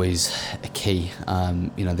stimulus is always a key.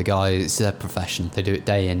 The guys, it's their profession. They do it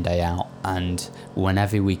day in, day out. And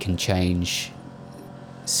whenever we can change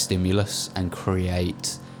stimulus and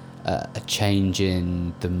create a change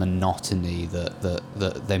in the monotony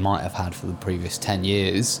that they might have had for the previous 10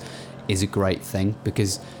 years is a great thing,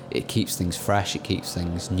 because it keeps things fresh, it keeps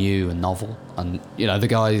things new and novel. And the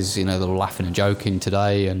guys, they were laughing and joking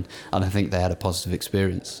today, and I think they had a positive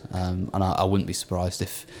experience. And I wouldn't be surprised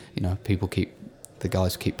if the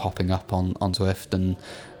guys keep popping up on Zwift and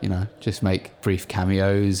just make brief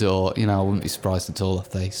cameos, or I wouldn't be surprised at all if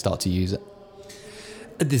they start to use it.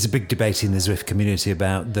 There's a big debate in the Zwift community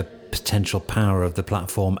about the potential power of the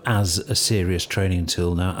platform as a serious training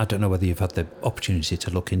tool. Now, I don't know whether you've had the opportunity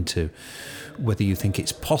to look into whether you think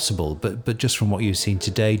it's possible, but just from what you've seen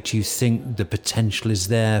today, do you think the potential is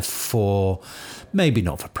there for, maybe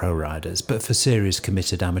not for pro riders, but for serious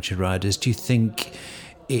committed amateur riders? Do you think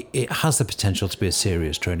it has the potential to be a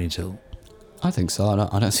serious training tool? I think so.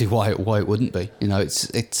 I don't see why it wouldn't be.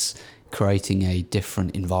 It's creating a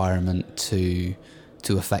different environment to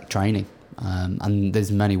affect training, and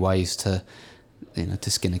there's many ways to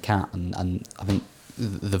skin a cat, and I think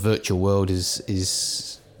the virtual world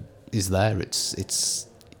is there. It's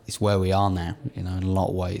where we are now, in a lot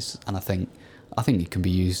of ways, and I think it can be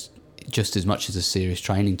used just as much as a serious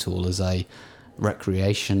training tool as a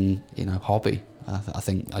recreation, hobby.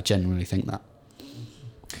 I genuinely think that.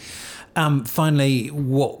 Finally,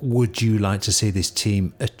 what would you like to see this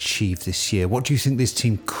team achieve this year? What do you think this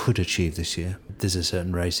team could achieve this year? There's a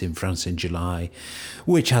certain race in France in July,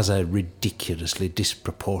 which has a ridiculously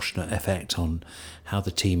disproportionate effect on how the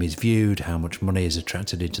team is viewed, how much money is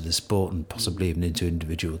attracted into the sport, and possibly even into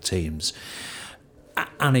individual teams.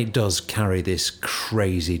 And it does carry this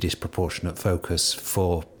crazy disproportionate focus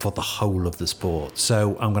for the whole of the sport.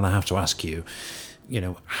 So I'm going to have to ask you,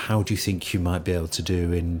 how do you think you might be able to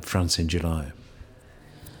do in France in July?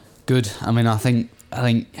 Good. I think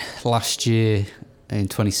last year in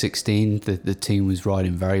 2016 the team was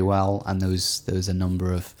riding very well, and there was a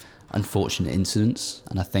number of unfortunate incidents,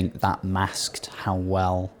 and I think that masked how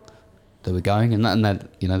well they were going. And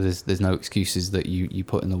that there's no excuses that you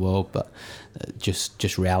put in the world, but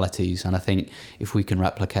just realities. And I think if we can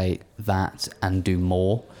replicate that and do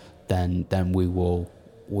more, then we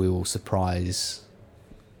will surprise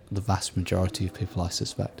the vast majority of people, I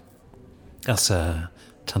suspect. That's a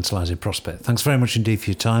tantalising prospect. Thanks very much indeed for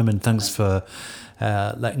your time, and thanks for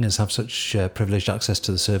letting us have such privileged access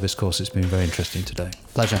to the service course. It's been very interesting today.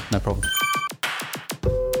 Pleasure, no problem.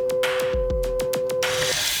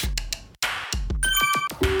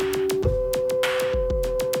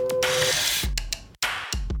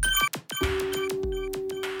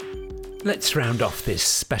 Let's round off this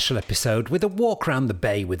special episode with a walk around the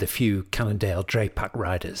bay with a few Cannondale Drapac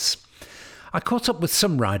riders. I caught up with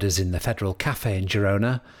some riders in the Federal Cafe in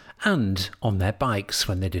Girona and on their bikes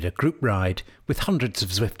when they did a group ride with hundreds of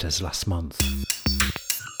Zwifters last month.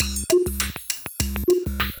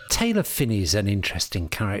 Taylor Phinney's an interesting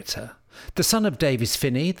character. The son of Davis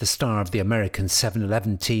Phinney, the star of the American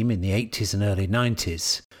 7-Eleven team in the 80s and early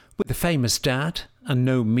 90s. With a famous dad and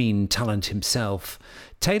no mean talent himself,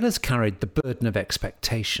 Taylor's carried the burden of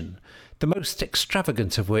expectation, the most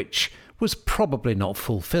extravagant of which was probably not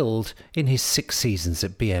fulfilled in his 6 seasons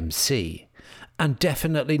at BMC, and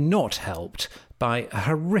definitely not helped by a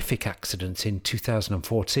horrific accident in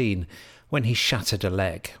 2014 when he shattered a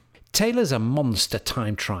leg. Taylor's a monster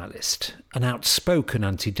time trialist, an outspoken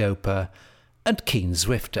anti-doper, and keen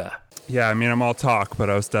Zwifter. Yeah, I'm all talk,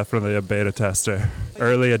 but I was definitely a beta tester,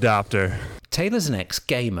 early adopter. Taylor's an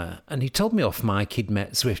ex-gamer, and he told me off mic he'd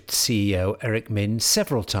met Zwift CEO Eric Min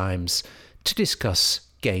several times to discuss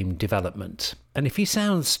game development. And if he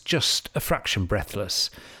sounds just a fraction breathless,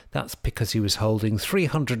 that's because he was holding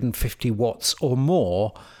 350 watts or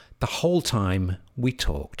more the whole time we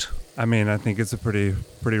talked. I think it's a pretty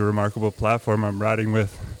remarkable platform. I'm riding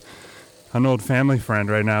with an old family friend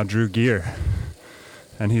right now, Drew Gear.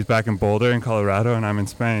 And he's back in Boulder in Colorado, and I'm in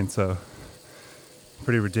Spain, so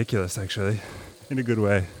pretty ridiculous, actually, in a good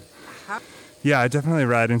way. Yeah, I definitely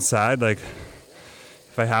ride inside,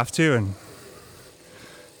 if I have to, and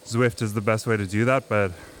Zwift is the best way to do that,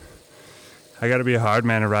 but I got to be a hard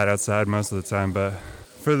man to ride outside most of the time. But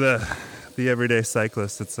for the everyday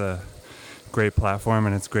cyclist, it's a great platform,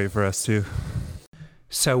 and it's great for us too.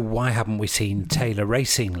 So why haven't we seen Taylor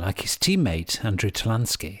racing like his teammate, Andrew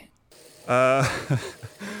Talansky?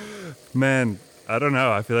 Man, I don't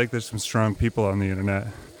know. I feel like there's some strong people on the internet.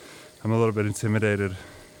 I'm a little bit intimidated.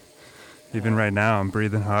 Even right now, I'm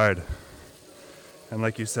breathing hard. And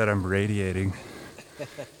like you said, I'm radiating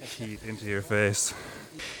heat into your face.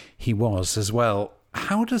 He was as well.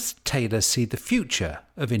 How does Taylor see the future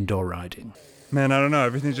of indoor riding? Man, I don't know.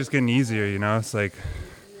 Everything's just getting easier, you know? It's like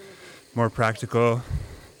more practical,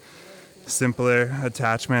 simpler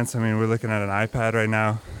attachments. I mean, we're looking at an iPad right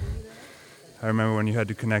now. I remember when you had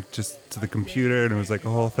to connect just to the computer and it was like a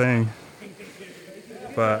whole thing.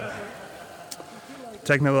 But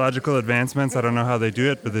technological advancements, I don't know how they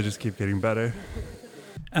do it, but they just keep getting better.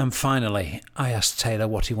 And finally, I asked Taylor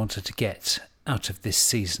what he wanted to get out of this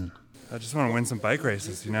season. I just want to win some bike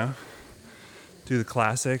races, you know? Do the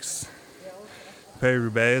classics.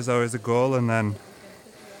 Paris-Roubaix is always a goal, and then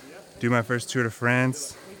do my first Tour de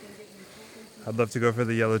France. I'd love to go for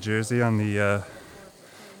the yellow jersey on the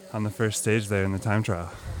first stage there in the time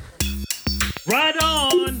trial. Right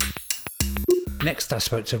on! Next I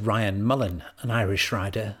spoke to Ryan Mullen, an Irish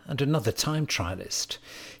rider and another time trialist.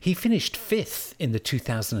 He finished 5th in the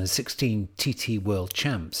 2016 TT World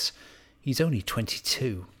Champs. He's only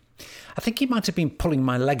 22. I think he might have been pulling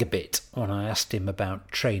my leg a bit when I asked him about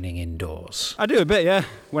training indoors. I do a bit, yeah.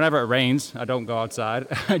 Whenever it rains, I don't go outside.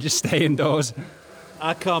 I just stay indoors.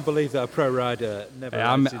 I can't believe that a pro rider never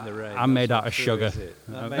rides in the rain. I'm made out of sugar.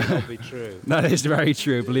 That may not be true. That is very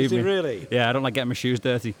true, believe me. Is it really? Yeah, I don't like getting my shoes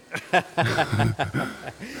dirty.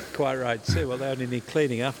 Quite right too. Well, they only need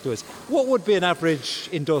cleaning afterwards. What would be an average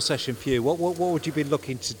indoor session for you? What would you be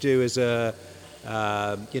looking to do as a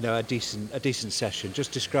decent session?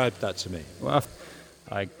 Just describe that to me. Well,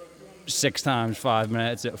 like 6 times 5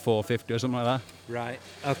 minutes at 450 or something like that. Right.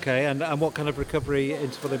 Okay. And what kind of recovery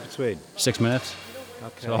interval in between? 6 minutes.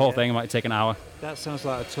 Okay. So the whole thing might take an hour. That sounds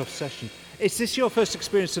like a tough session. Is this your first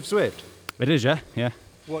experience of Zwift? It is, yeah.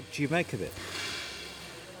 What do you make of it?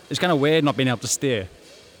 It's kind of weird not being able to steer.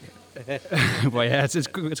 But yeah, it's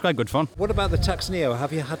quite good fun. What about the Tax Neo?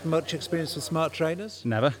 Have you had much experience with smart trainers?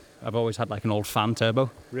 Never. I've always had like an old fan turbo.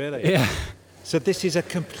 Really? Yeah. So this is a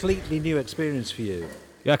completely new experience for you?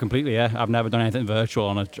 Yeah, completely, yeah. I've never done anything virtual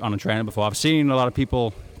on a trainer before. I've seen a lot of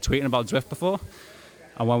people tweeting about Zwift before.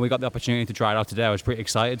 And when we got the opportunity to try it out today, I was pretty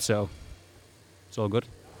excited, so it's all good.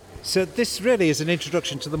 So this really is an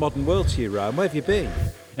introduction to the modern world to you, Ryan. Where have you been?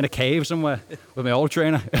 In a cave somewhere with my old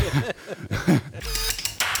trainer.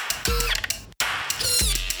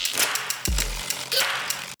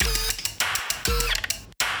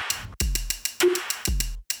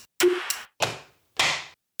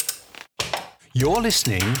 You're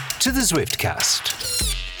listening to the Zwiftcast.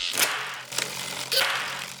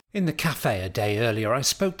 In the cafe a day earlier, I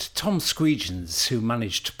spoke to Tom Skujins, who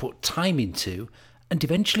managed to put time into and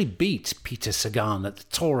eventually beat Peter Sagan at the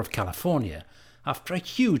Tour of California after a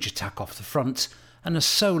huge attack off the front and a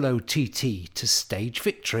solo TT to stage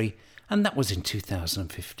victory, and that was in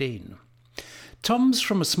 2015. Tom's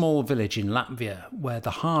from a small village in Latvia where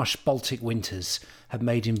the harsh Baltic winters have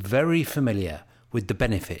made him very familiar with the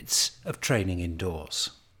benefits of training indoors.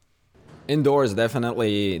 Indoors,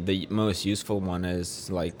 definitely the most useful one is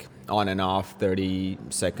like on and off, 30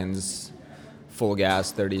 seconds full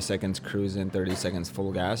gas, 30 seconds cruising, 30 seconds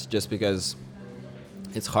full gas, just because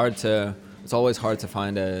it's always hard to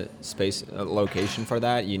find a location for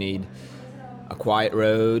that. You need a quiet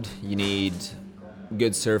road, you need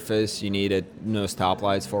good surface, you need no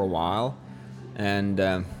stoplights for a while, and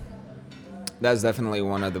that's definitely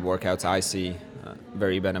one of the workouts I see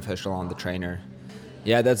very beneficial on the trainer.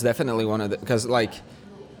 Yeah, that's definitely one of the, because like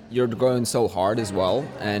you're going so hard as well,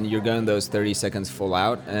 and you're going those 30 seconds full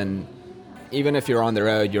out, and even if you're on the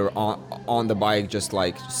road, you're on the bike just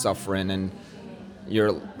like suffering, and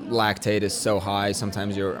your lactate is so high,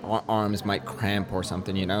 sometimes your arms might cramp or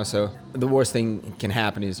something, you know. So the worst thing can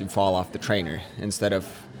happen is you fall off the trainer instead of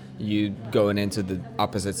you going into the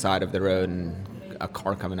opposite side of the road and a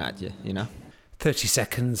car coming at you, you know. 30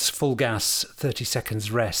 seconds full gas, 30 seconds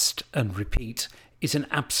rest and repeat is an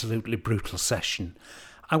absolutely brutal session.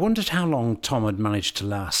 I wondered how long Tom had managed to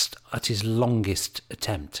last at his longest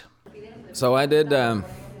attempt. So I did, I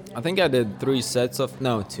think I did 2 sets,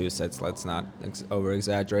 let's not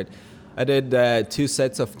over-exaggerate. I did 2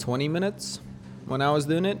 sets of 20 minutes when I was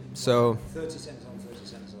doing it, so... 30 seconds on, 30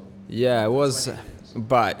 seconds off. Yeah, it was...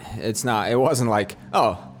 But it wasn't like,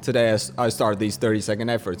 oh, today I start these 30-second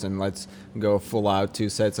efforts and let's go full out 2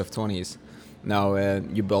 sets of 20s. No,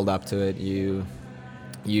 you build up to it.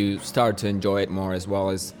 You start to enjoy it more, as well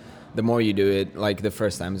as the more you do it. Like the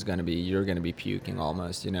first time you're going to be puking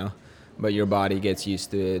almost, you know. But your body gets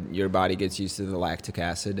used to it. Your body gets used to the lactic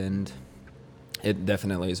acid, and it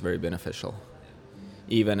definitely is very beneficial,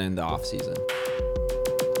 even in the off season.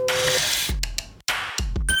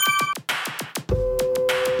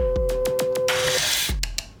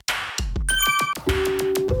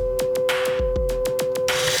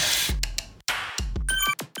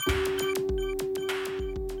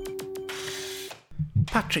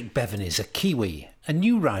 Patrick Bevin is a Kiwi, a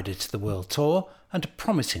new rider to the World Tour and a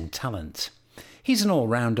promising talent. He's an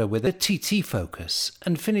all-rounder with a TT focus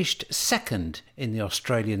and finished second in the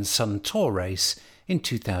Australian Sun Tour race in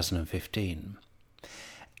 2015.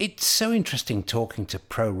 It's so interesting talking to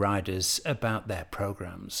pro riders about their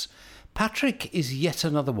programmes. Patrick is yet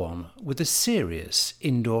another one with a serious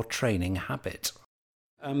indoor training habit.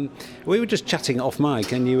 We were just chatting off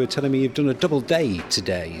mic, and you were telling me you've done a double day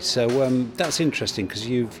today. So that's interesting, because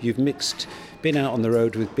you've mixed being out on the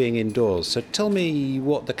road with being indoors. So tell me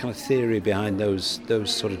what the kind of theory behind those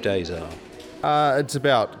sort of days are. It's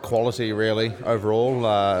about quality, really,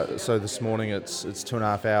 overall. So this morning it's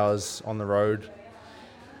 2.5 hours on the road,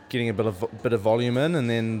 getting a bit of volume in, and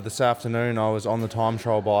then this afternoon I was on the time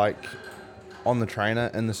trial bike on the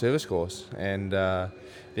trainer in the service course, and the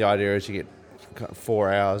idea is you get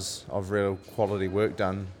 4 hours of real quality work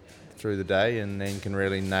done through the day, and then can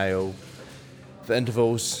really nail the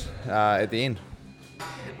intervals at the end.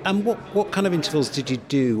 And what kind of intervals did you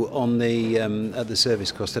do on the at the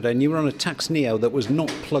service course today? And you were on a Tax Neo that was not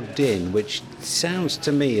plugged in, which sounds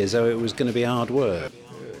to me as though it was going to be hard work.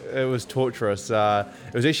 It was torturous.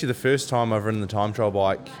 It was actually the first time I've ridden the time trial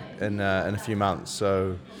bike in a few months,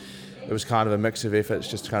 so it was kind of a mix of efforts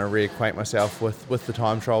just to kind of reacquaint myself with the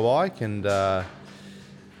time trial bike, and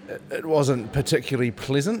it wasn't particularly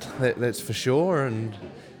pleasant, that's for sure.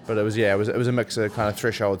 But it was a mix of kind of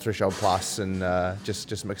threshold plus, and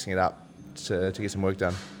just mixing it up to get some work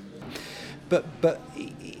done. But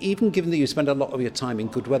even given that you spend a lot of your time in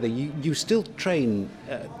good weather, you still train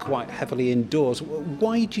quite heavily indoors.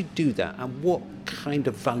 Why do you do that, and what kind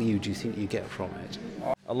of value do you think you get from it?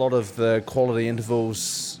 A lot of the quality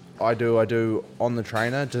intervals I do on the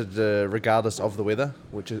trainer, regardless of the weather,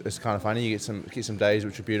 which is kind of funny. You get some days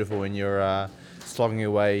which are beautiful when you're slogging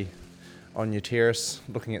away on your terrace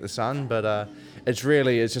looking at the sun, but it's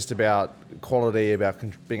just about quality, about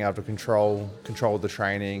being able to control the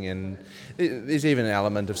training, and there's even an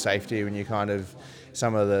element of safety when you kind of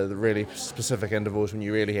some of the really specific intervals when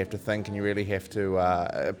you really have to think and you really have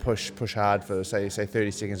to push hard for say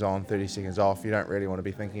 30 seconds on, 30 seconds off. You don't really want to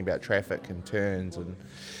be thinking about traffic and turns and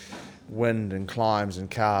wind and climbs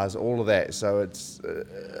and cars, all of that. So it's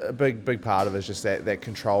a big part of it is just that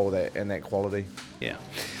control and that quality. Yeah.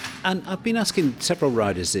 And I've been asking several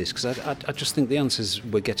riders this, because I just think the answers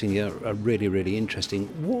we're getting are really, really interesting.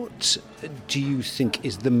 What do you think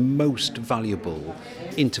is the most valuable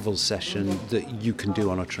interval session that you can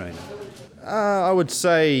do on a trainer? I would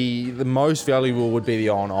say the most valuable would be the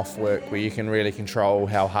on-off work, where you can really control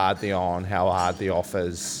how hard the on, how hard the off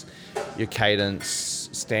is, your cadence,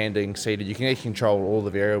 standing, seated. You can actually control all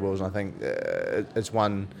the variables, and I think it's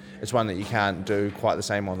one that you can't do quite the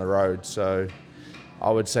same on the road. So I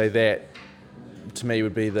would say that, to me,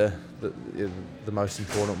 would be the most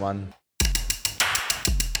important one.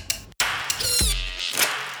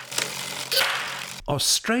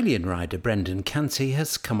 Australian rider Brendan Canty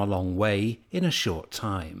has come a long way in a short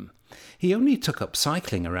time. He only took up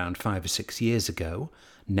cycling around 5 or 6 years ago.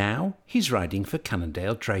 Now he's riding for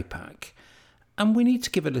Cannondale Drapac. And we need to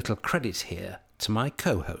give a little credit here to my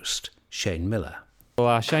co-host, Shane Miller.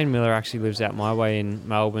 Well, Shane Miller actually lives out my way in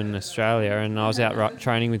Melbourne, Australia, and I was out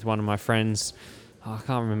training with one of my friends. I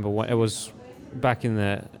can't remember what it was, back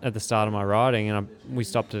at the start of my riding, and we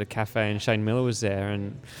stopped at a cafe, and Shane Miller was there,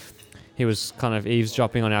 and he was kind of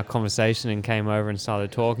eavesdropping on our conversation and came over and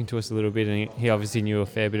started talking to us a little bit, and he obviously knew a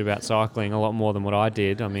fair bit about cycling, a lot more than what I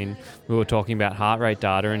did. I mean, we were talking about heart rate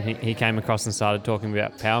data, and he came across and started talking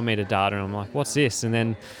about power meter data, and I'm like, what's this? And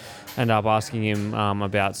then ended up asking him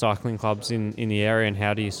about cycling clubs in the area and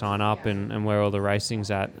how do you sign up and where all the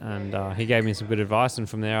racing's at, and he gave me some good advice, and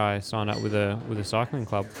from there I signed up with a cycling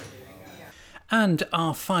club. And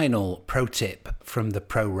our final pro tip from the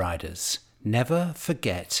pro riders: never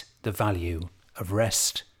forget the value of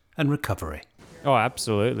rest and recovery. Oh,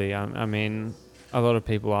 absolutely. I mean, a lot of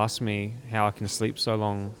people ask me how I can sleep so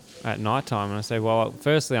long at night time, and I say, well,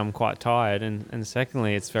 firstly, I'm quite tired, and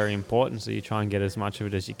secondly, it's very important, so you try and get as much of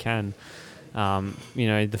it as you can.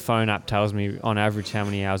 The phone app tells me on average how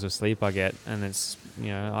many hours of sleep I get, and it's,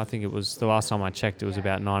 I think it was, the last time I checked, it was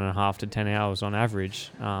about 9.5 to 10 hours on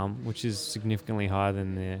average, which is significantly higher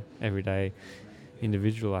than the everyday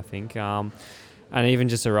individual, I think. And even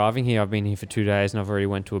just arriving here, I've been here for 2 days, and I've already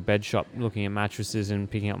went to a bed shop looking at mattresses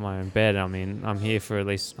and picking up my own bed. I mean, I'm here for at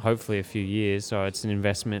least, hopefully, a few years, so it's an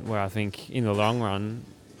investment where I think in the long run,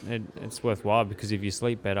 it's worthwhile, because if you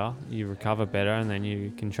sleep better, you recover better, and then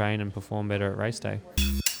you can train and perform better at race day.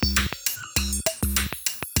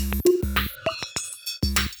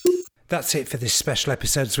 That's it for this special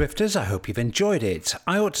episode, Zwifters. I hope you've enjoyed it.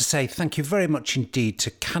 I ought to say thank you very much indeed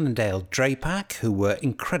to Cannondale Drapac, who were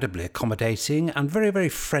incredibly accommodating and very, very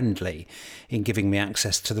friendly in giving me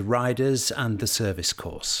access to the riders and the service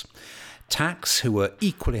course. Tax, who were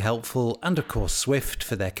equally helpful, and of course Zwift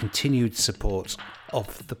for their continued support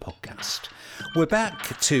of the podcast. We're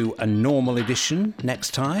back to a normal edition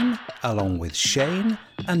next time, along with Shane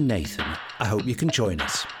and Nathan. I hope you can join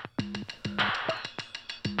us.